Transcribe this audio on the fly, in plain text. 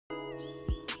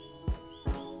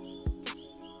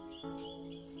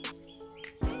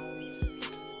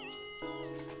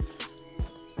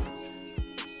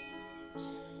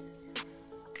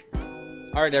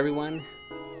Alright everyone,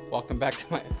 welcome back to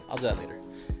my, I'll do that later.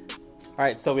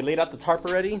 Alright, so we laid out the tarp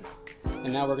already,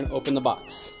 and now we're going to open the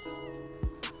box.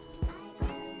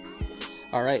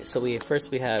 Alright, so we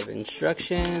have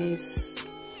instructions,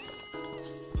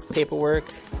 paperwork,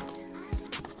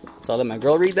 so I'll let my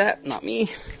girl read that, not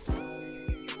me.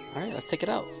 Alright, let's take it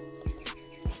out.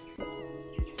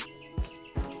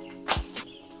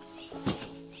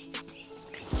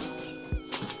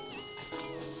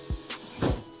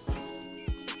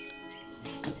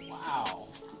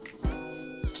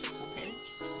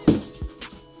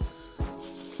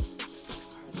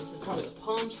 Probably the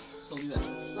pump, so leave that to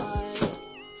the side.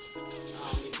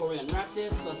 Before we unwrap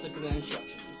this, let's look at the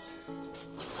instructions.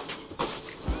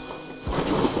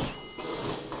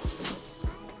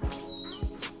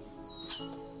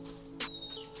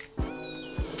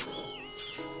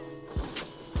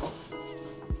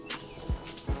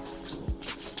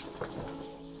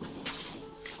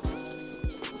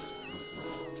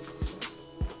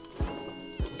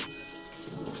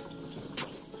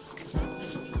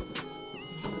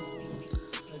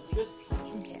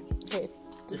 Okay,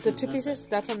 the two pieces,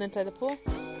 that's on the inside of the pool,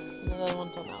 and the other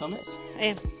one's on the outside.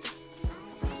 Yeah.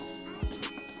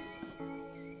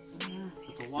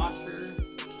 With the washer.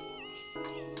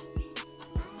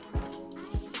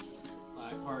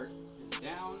 Side part is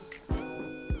down.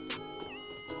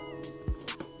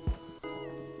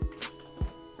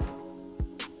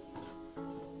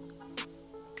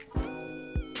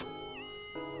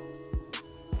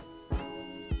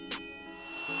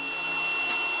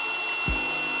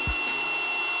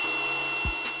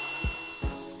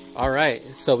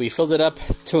 Alright, so we filled it up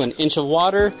to 1 inch of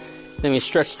water, then we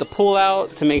stretched the pool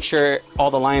out to make sure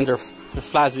all the lines are as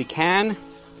flat as we can,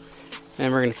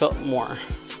 and we're going to fill it more.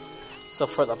 So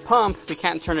for the pump, we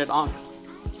can't turn it on.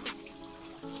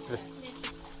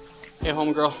 Hey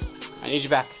homegirl, I need you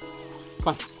back.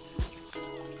 Come on.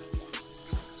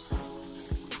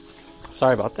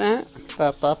 Sorry about that.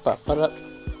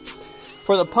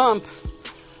 For the pump,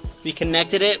 we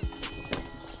connected it,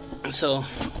 so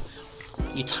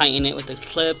you tighten it with the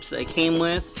clips that it came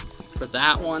with for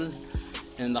that one,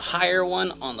 and the higher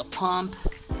one on the pump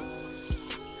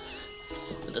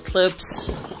with the clips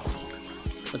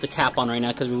with the cap on right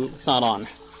now because it's not on.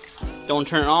 Don't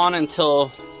turn it on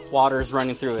until water's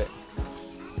running through it.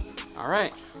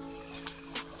 Alright,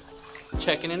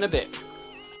 checking in a bit.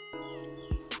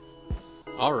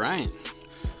 Alright,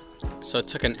 so it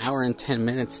took 1 hour and 10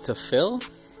 minutes to fill.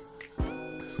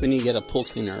 We need to get a pool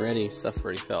cleaner already. Stuff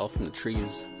already fell from the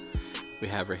trees we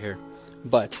have right here.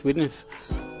 But we didn't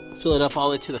fill it up all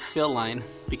the way to the fill line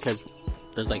because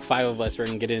there's like 5 of us. We're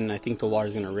going to get in and I think the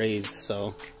water's going to raise.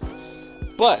 So,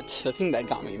 but the thing that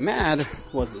got me mad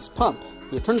was this pump.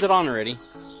 We turned it on already.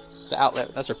 The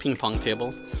outlet, that's our ping pong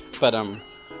table. But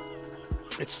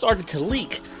it started to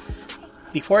leak.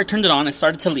 Before I turned it on, it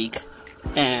started to leak.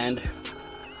 And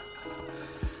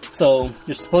so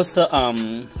you're supposed to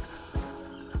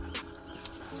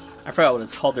I forgot what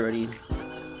it's called already.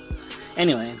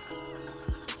 Anyway,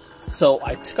 so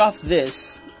I took off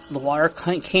this, the water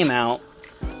came out,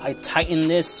 I tightened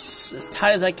this as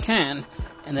tight as I can,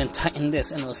 and then tightened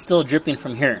this, and it was still dripping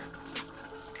from here.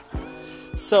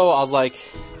 So I was like,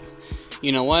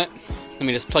 you know what, let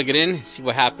me just plug it in, see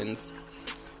what happens.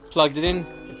 Plugged it in,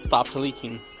 it stopped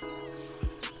leaking.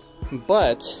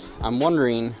 But I'm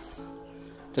wondering,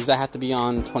 does that have to be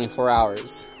on 24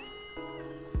 hours?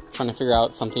 Trying to figure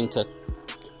out something to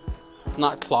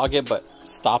not clog it, but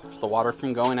stop the water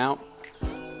from going out.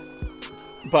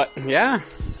 But yeah,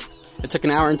 it took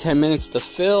 1 hour and 10 minutes to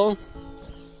fill,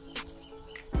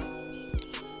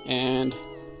 and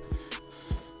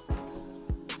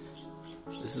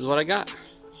this is what I got.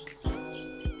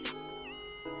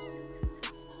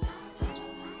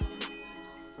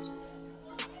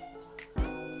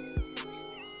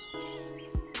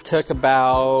 Took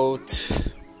about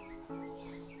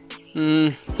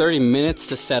 30 minutes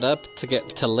to set up,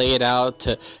 to lay it out,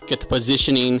 to get the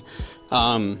positioning.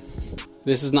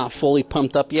 This is not fully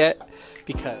pumped up yet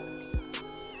because,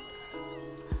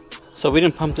 so we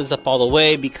didn't pump this up all the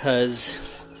way because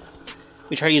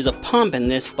we tried to use a pump in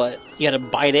this, but you had to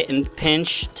bite it and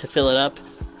pinch to fill it up,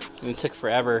 and it took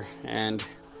forever, and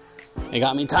it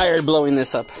got me tired blowing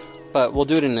this up, but we'll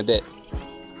do it in a bit.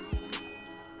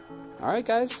 Alright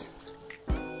guys,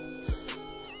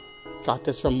 got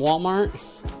this from Walmart.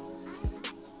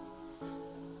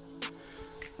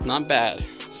 Not bad.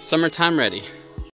 Summertime ready.